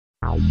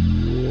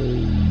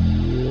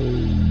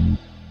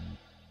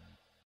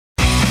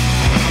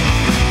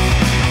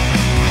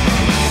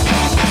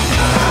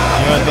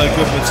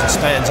Goodmanson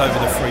stands over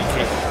the free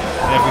kick,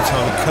 and every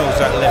time he curls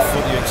that left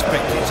foot you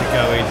expect it to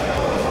go in.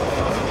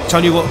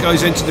 Tony Watt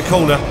goes into the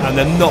corner and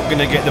they're not going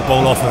to get the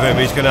ball off of him.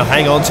 He's going to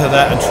hang on to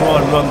that and try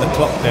and run the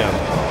clock down.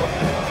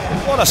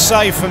 What a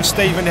save from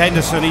Stephen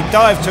Henderson. He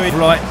dived to his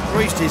right,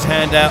 reached his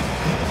hand out.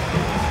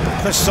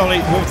 Chris Solly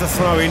with the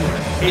throw-in.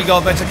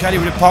 Igor Betacali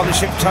with a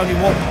partnership, Tony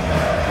Watt.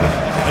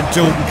 And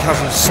Jordan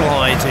Cousins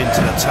slides into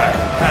the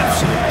tackle.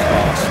 Absolute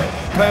class.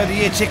 Player of the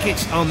Year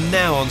tickets are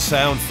now on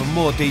sale. For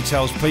more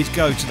details, please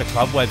go to the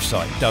club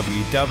website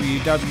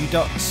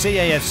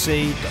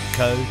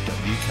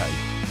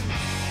www.cafc.co.uk.